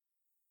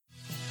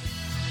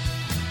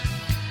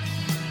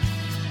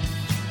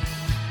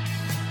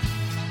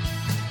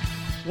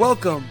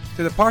Welcome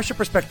to the Parsha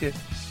Perspective.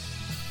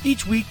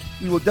 Each week,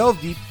 we will delve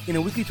deep in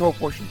a weekly Torah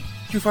portion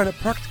to find a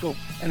practical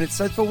and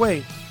insightful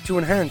way to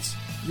enhance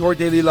your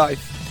daily life.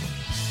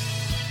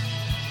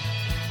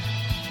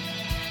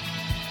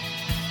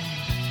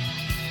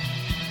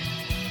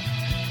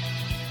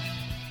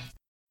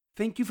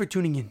 Thank you for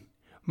tuning in.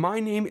 My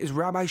name is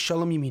Rabbi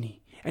Shalom Yamini,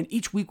 and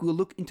each week we will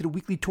look into the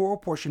weekly Torah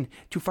portion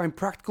to find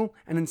practical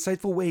and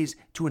insightful ways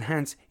to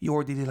enhance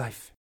your daily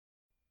life.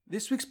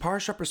 This week's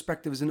Parsha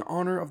Perspective is in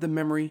honor of the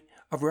memory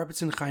of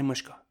Rebbetzin Chaim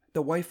Mushka,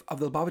 the wife of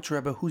the Lubavitcher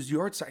Rebbe, whose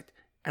yahrzeit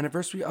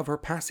anniversary of her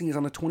passing is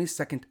on the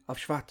 22nd of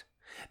Shvat.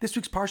 This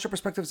week's Parsha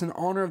Perspective is in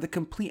honor of the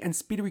complete and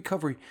speedy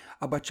recovery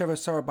of Batsheva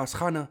Sarah Bas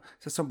Chana,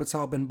 Sasson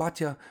Betzal Ben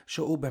Batya,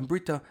 Shaul Ben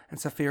Brita, and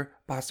Safir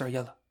Bas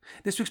Aryela.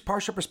 This week's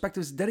Parsha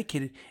Perspective is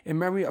dedicated in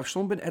memory of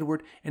Shalom Ben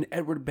Edward and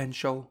Edward Ben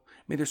Shaul.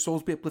 May their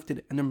souls be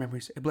uplifted and their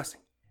memories a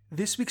blessing.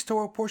 This week's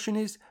Torah portion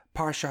is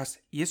Parshas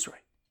Yisro.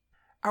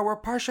 Our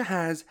Parsha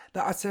has the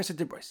Aseret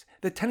Dibros,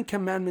 the 10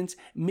 Commandments,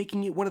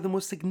 making it one of the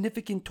most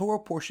significant Torah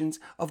portions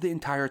of the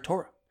entire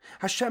Torah.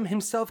 Hashem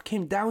himself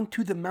came down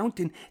to the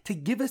mountain to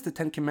give us the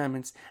 10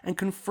 Commandments and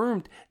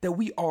confirmed that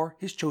we are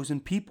his chosen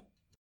people.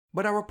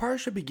 But our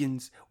Parsha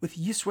begins with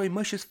Yisro,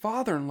 Moshe's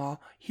father-in-law,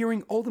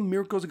 hearing all the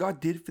miracles God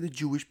did for the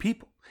Jewish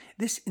people.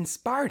 This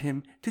inspired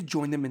him to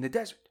join them in the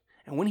desert.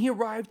 And when he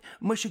arrived,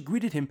 Moshe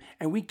greeted him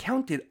and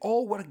recounted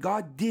all what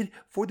God did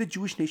for the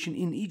Jewish nation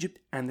in Egypt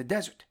and the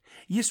desert.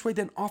 Yisro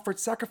then offered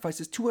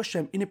sacrifices to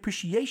Hashem in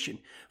appreciation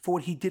for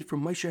what he did for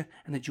Moshe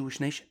and the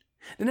Jewish nation.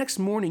 The next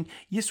morning,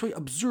 Yisro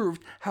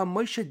observed how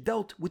Moshe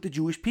dealt with the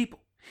Jewish people.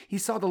 He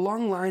saw the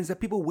long lines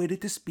that people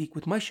waited to speak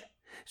with Moshe.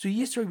 So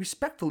Yisro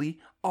respectfully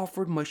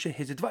offered Moshe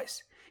his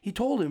advice. He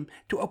told him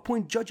to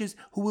appoint judges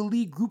who will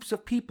lead groups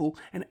of people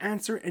and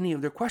answer any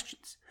of their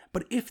questions.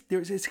 But if there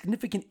is a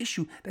significant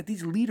issue that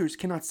these leaders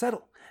cannot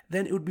settle,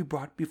 then it would be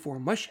brought before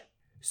Moshe.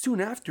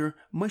 Soon after,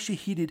 Moshe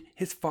heeded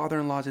his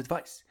father-in-law's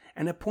advice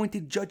and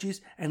appointed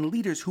judges and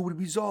leaders who would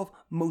resolve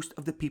most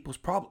of the people's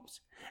problems.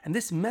 And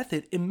this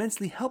method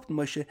immensely helped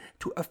Moshe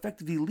to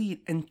effectively lead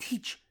and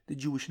teach the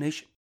Jewish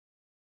nation.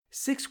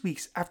 6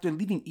 weeks after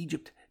leaving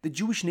Egypt, the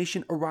Jewish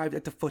nation arrived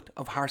at the foot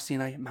of Har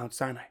Sinai, Mount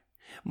Sinai.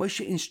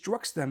 Moshe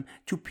instructs them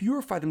to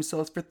purify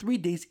themselves for 3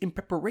 days in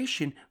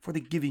preparation for the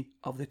giving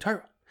of the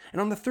Torah.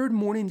 And on the third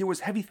morning there was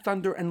heavy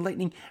thunder and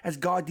lightning as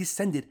God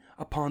descended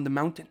upon the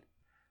mountain.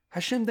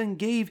 Hashem then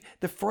gave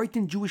the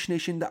frightened Jewish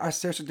nation the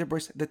Aseret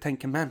Dibros, the 10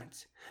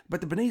 Commandments. But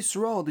the Bnei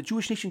Yisrael, the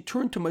Jewish nation,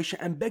 turned to Moshe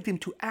and begged him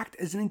to act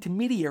as an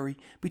intermediary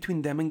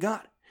between them and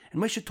God.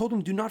 And Moshe told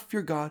him, "Do not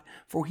fear God,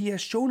 for he has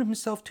shown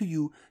himself to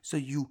you, so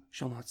you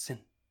shall not sin."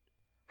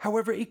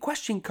 However, a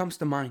question comes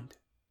to mind.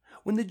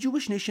 When the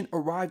Jewish nation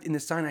arrived in the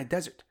Sinai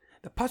desert,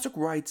 the Pasuk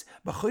writes,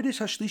 "B'chodesh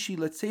hashlishi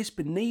letzeis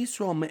b'nei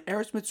Yisrael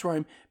me'eretz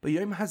Mitzrayim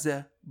b'yom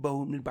hazeh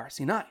bo midbar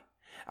Sinai."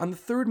 On the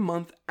third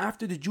month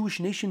after the Jewish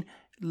nation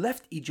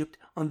left Egypt,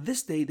 on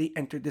this day they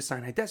entered the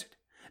Sinai desert.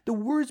 The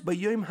words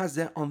b'yom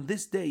hazeh, on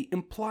this day,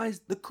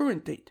 implies the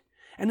current date,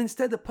 and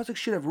instead the Pasuk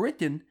should have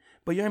written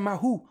b'yom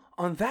hahu,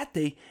 on that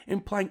day,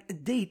 implying a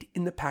date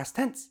in the past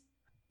tense.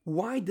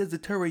 Why does the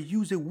Torah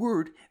use a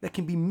word that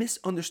can be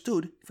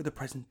misunderstood for the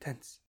present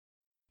tense?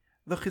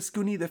 The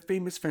Chizkuni, the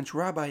famous French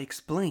rabbi,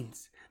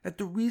 explains that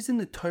the reason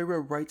the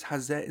Torah writes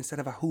Hazeh instead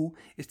of Ahu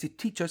is to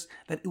teach us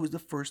that it was the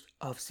first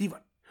of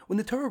Sivan. When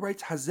the Torah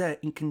writes Hazeh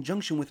in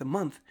conjunction with a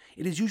month,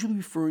 it is usually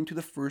referring to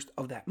the first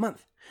of that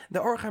month.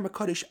 The Aruch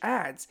HaKodesh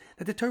adds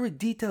that the Torah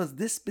details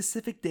this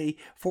specific day,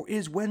 for it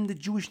is when the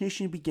Jewish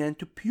nation began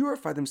to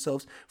purify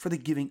themselves for the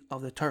giving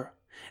of the Torah.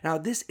 Now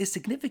this is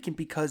significant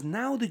because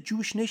now the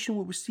Jewish nation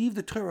will receive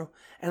the Torah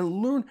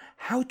and learn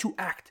how to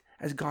act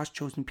as God's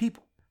chosen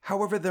people.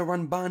 However, the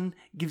Ramban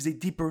gives a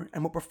deeper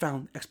and more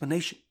profound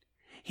explanation.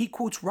 He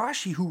quotes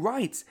Rashi, who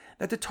writes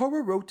that the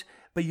Torah wrote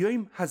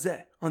B'yom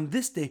hazeh, on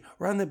this day,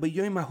 rather than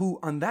B'yom hahu,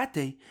 on that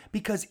day,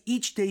 because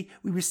each day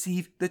we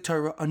receive the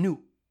Torah anew.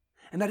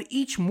 And that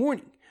each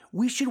morning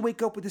we should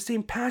wake up with the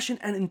same passion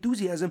and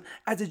enthusiasm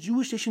as the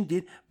Jewish nation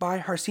did by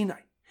Har Sinai.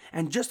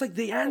 And just like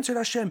they answered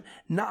Hashem,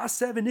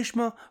 Na'aseh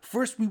v'nishma,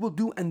 first we will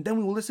do and then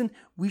we will listen,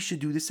 we should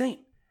do the same.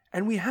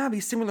 And we have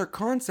a similar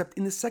concept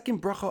in the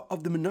second bracha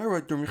of the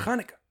menorah during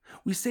Chanukah.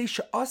 We say,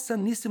 Sha'asa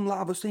nisim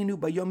la'avoseinu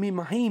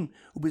b'yomim ha'im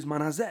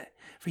u'bizman hazeh,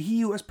 for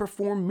he who has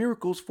performed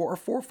miracles for our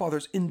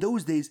forefathers in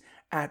those days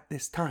at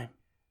this time.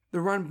 The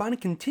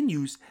Ramban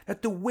continues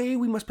that the way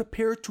we must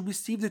prepare to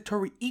receive the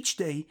Torah each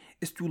day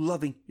is through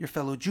loving your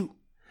fellow Jew.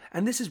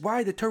 And this is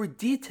why the Torah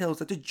details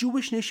that the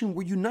Jewish nation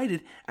were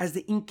united as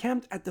they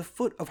encamped at the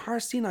foot of Har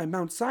Sinai,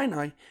 Mount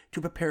Sinai,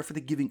 to prepare for the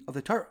giving of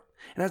the Torah.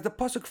 And as the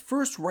Pasuk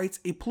first writes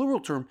a plural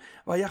term,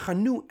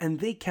 Vayachanu,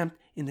 and they camped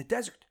in the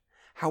desert.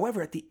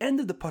 However, at the end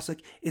of the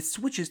Pasuk, it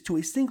switches to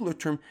a singular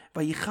term,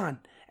 Vayichan,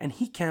 and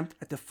he camped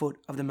at the foot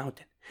of the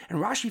mountain. And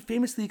Rashi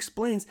famously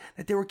explains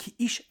that they were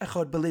Ki'ish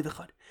echad b'lev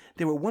echad.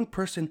 They were one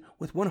person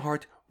with one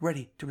heart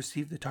ready to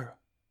receive the Torah.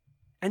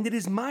 And it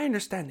is my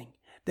understanding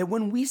that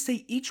when we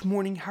say each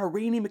morning,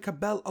 Hareini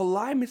mekabel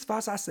alai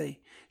mitzvahs aseh,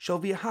 shel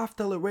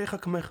v'ahavta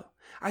l'recha kamecha,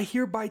 I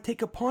hereby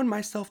take upon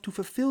myself to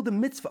fulfill the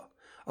mitzvah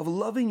of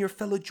loving your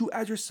fellow Jew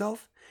as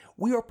yourself,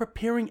 we are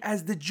preparing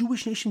as the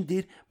Jewish nation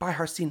did by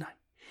Har Sinai.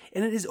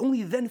 And it is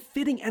only then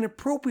fitting and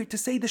appropriate to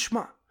say the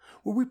Shema,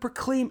 where we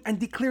proclaim and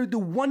declare the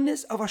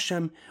oneness of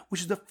Hashem,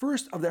 which is the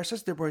first of the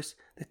Aseret Bros,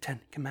 the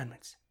 10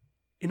 Commandments.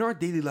 In our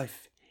daily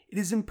life, it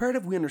is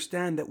imperative we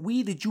understand that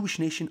we, the Jewish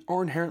nation,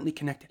 are inherently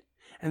connected,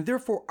 and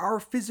therefore our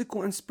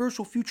physical and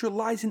spiritual future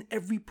lies in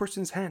every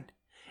person's hand.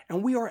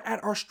 And we are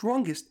at our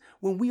strongest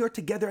when we are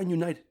together and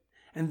united,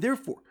 and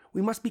therefore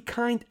we must be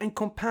kind and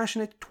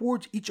compassionate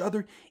towards each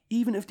other,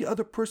 even if the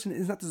other person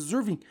is not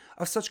deserving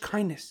of such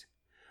kindness.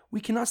 We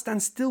cannot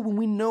stand still when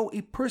we know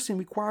a person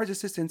requires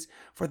assistance,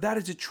 for that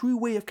is a true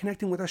way of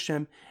connecting with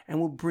Hashem and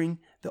will bring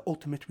the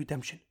ultimate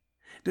redemption.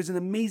 There's an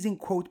amazing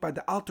quote by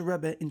the Alter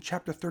Rebbe in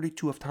chapter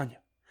 32 of Tanya.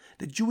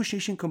 The Jewish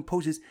nation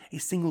composes a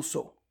single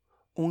soul.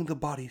 Only the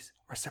bodies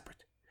are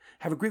separate.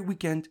 Have a great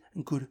weekend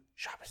and good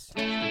Shabbos.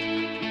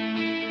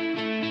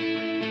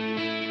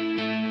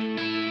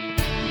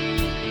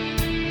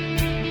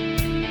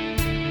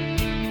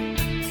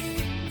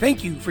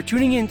 Thank you for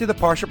tuning in to the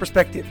Parsha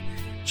Perspective.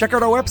 Check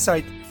out our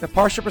website,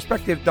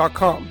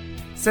 theparshaperspective.com.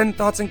 Send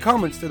thoughts and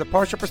comments to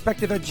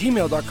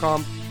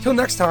theparshaperspective@gmail.com. Till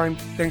next time,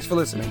 thanks for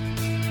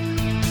listening.